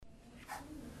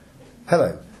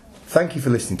Hello, thank you for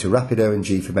listening to Rapid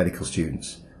O&G for medical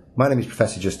students. My name is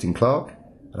Professor Justin Clark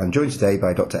and I'm joined today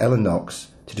by Dr. Ellen Knox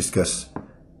to discuss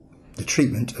the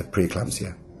treatment of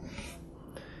preeclampsia.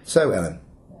 So Ellen,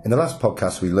 in the last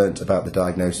podcast we learnt about the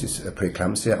diagnosis of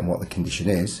preeclampsia and what the condition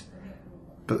is,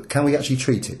 but can we actually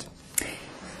treat it?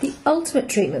 The ultimate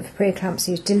treatment for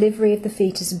preeclampsia is delivery of the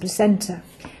fetus and placenta.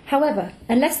 However,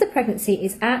 unless the pregnancy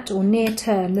is at or near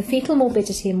term, the fetal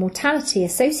morbidity and mortality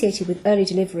associated with early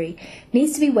delivery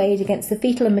needs to be weighed against the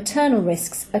fetal and maternal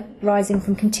risks arising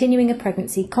from continuing a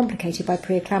pregnancy complicated by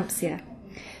preeclampsia.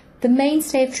 The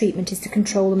mainstay of treatment is to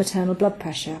control the maternal blood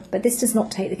pressure, but this does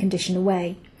not take the condition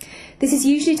away. This is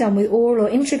usually done with oral or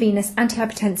intravenous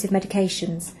antihypertensive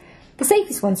medications. The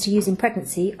safest ones to use in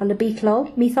pregnancy are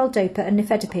labetalol, methyl-dopa and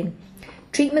nifedipine.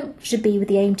 Treatment should be with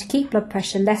the aim to keep blood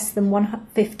pressure less than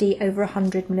 150 over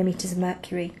 100 millimetres of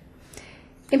mercury.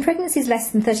 In pregnancies less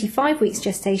than 35 weeks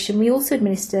gestation, we also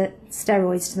administer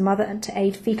steroids to the mother to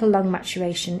aid fetal lung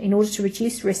maturation in order to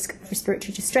reduce risk of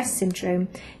respiratory distress syndrome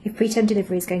if preterm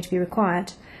delivery is going to be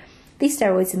required. These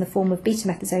steroids in the form of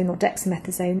betamethasone or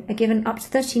dexamethasone are given up to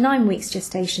 39 weeks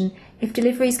gestation if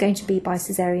delivery is going to be by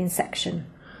caesarean section.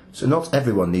 So not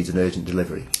everyone needs an urgent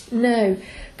delivery? No.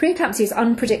 Preeclampsia is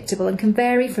unpredictable and can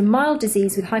vary from mild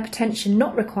disease with hypertension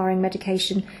not requiring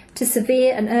medication to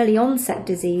severe and early onset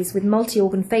disease with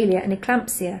multi-organ failure and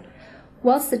eclampsia.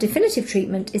 Whilst the definitive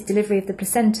treatment is delivery of the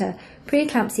placenta,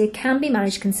 preeclampsia can be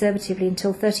managed conservatively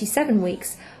until 37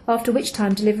 weeks, after which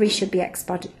time delivery should be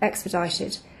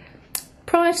expedited.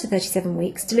 Prior to 37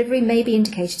 weeks, delivery may be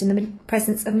indicated in the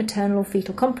presence of maternal or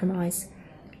fetal compromise.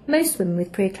 Most women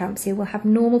with preeclampsia will have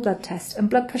normal blood tests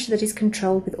and blood pressure that is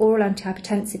controlled with oral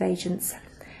antihypertensive agents.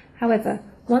 However,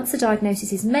 once the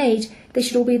diagnosis is made, they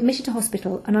should all be admitted to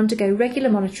hospital and undergo regular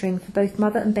monitoring for both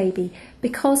mother and baby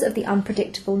because of the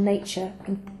unpredictable nature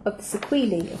of the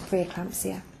sequelae of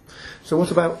preeclampsia. So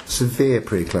what about severe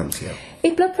preeclampsia?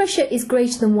 If blood pressure is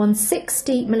greater than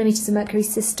 160 millimetres of mercury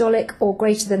systolic or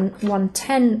greater than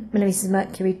 110 millimetres of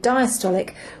mercury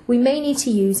diastolic, we may need to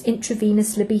use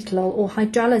intravenous labetalol or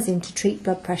hydralazine to treat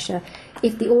blood pressure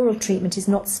if the oral treatment is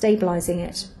not stabilising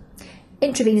it.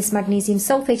 Intravenous magnesium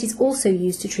sulfate is also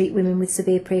used to treat women with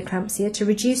severe preeclampsia to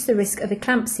reduce the risk of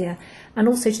eclampsia and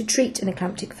also to treat an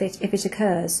eclamptic fit if it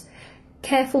occurs.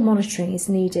 Careful monitoring is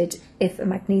needed if a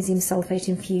magnesium sulfate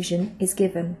infusion is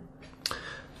given.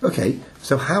 Okay,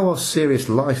 so how are serious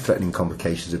life-threatening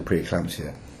complications of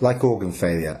preeclampsia, like organ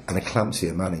failure and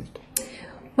eclampsia, managed?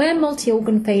 Where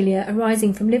multi-organ failure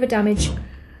arising from liver damage,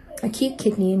 acute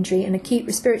kidney injury and acute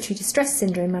respiratory distress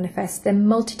syndrome manifest, then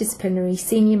multidisciplinary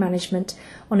senior management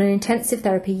on an intensive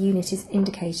therapy unit is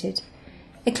indicated.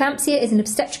 Eclampsia is an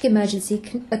obstetric emergency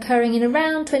occurring in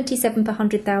around 27 per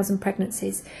 100,000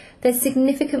 pregnancies. There's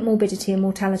significant morbidity and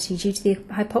mortality due to the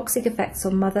hypoxic effects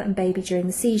on mother and baby during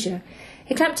the seizure.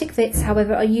 Eclamptic fits,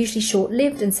 however, are usually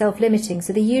short-lived and self-limiting,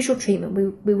 so the usual treatment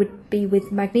we would be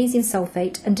with magnesium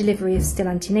sulfate and delivery of still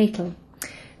antenatal.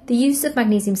 The use of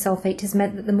magnesium sulfate has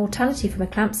meant that the mortality from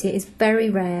eclampsia is very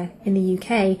rare in the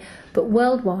UK, but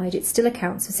worldwide it still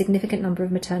accounts for a significant number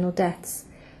of maternal deaths.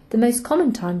 The most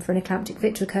common time for an eclamptic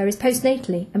fit to occur is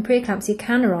postnatally, and preeclampsia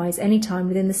can arise any time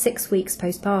within the 6 weeks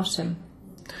postpartum.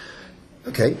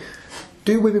 Okay.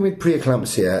 Do women with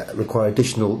preeclampsia require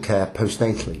additional care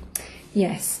postnatally?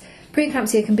 Yes.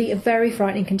 Preeclampsia can be a very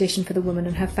frightening condition for the woman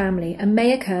and her family and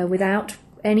may occur without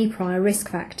any prior risk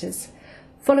factors.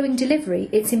 Following delivery,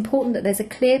 it's important that there's a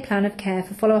clear plan of care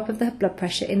for follow-up of the blood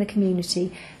pressure in the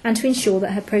community and to ensure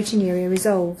that her proteinuria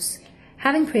resolves.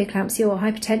 Having preeclampsia or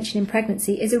hypertension in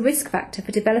pregnancy is a risk factor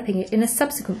for developing it in a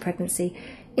subsequent pregnancy,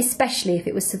 especially if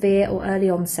it was severe or early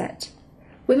onset.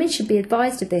 Women should be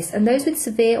advised of this, and those with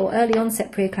severe or early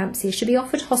onset preeclampsia should be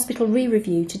offered hospital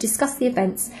re-review to discuss the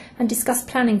events and discuss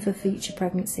planning for future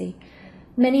pregnancy.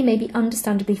 Many may be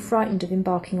understandably frightened of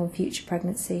embarking on future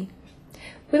pregnancy.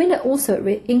 Women are also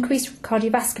at increased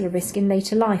cardiovascular risk in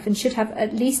later life and should have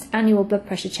at least annual blood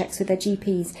pressure checks with their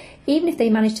GPs, even if they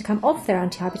manage to come off their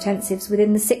antihypertensives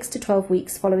within the 6 to 12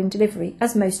 weeks following delivery,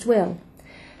 as most will.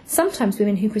 Sometimes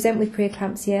women who present with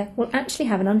preeclampsia will actually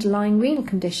have an underlying renal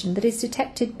condition that is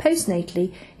detected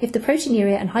postnatally if the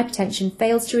proteinuria and hypertension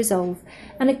fails to resolve,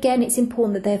 and again it's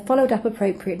important that they are followed up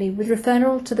appropriately with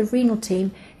referral to the renal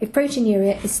team if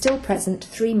proteinuria is still present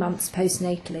 3 months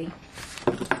postnatally.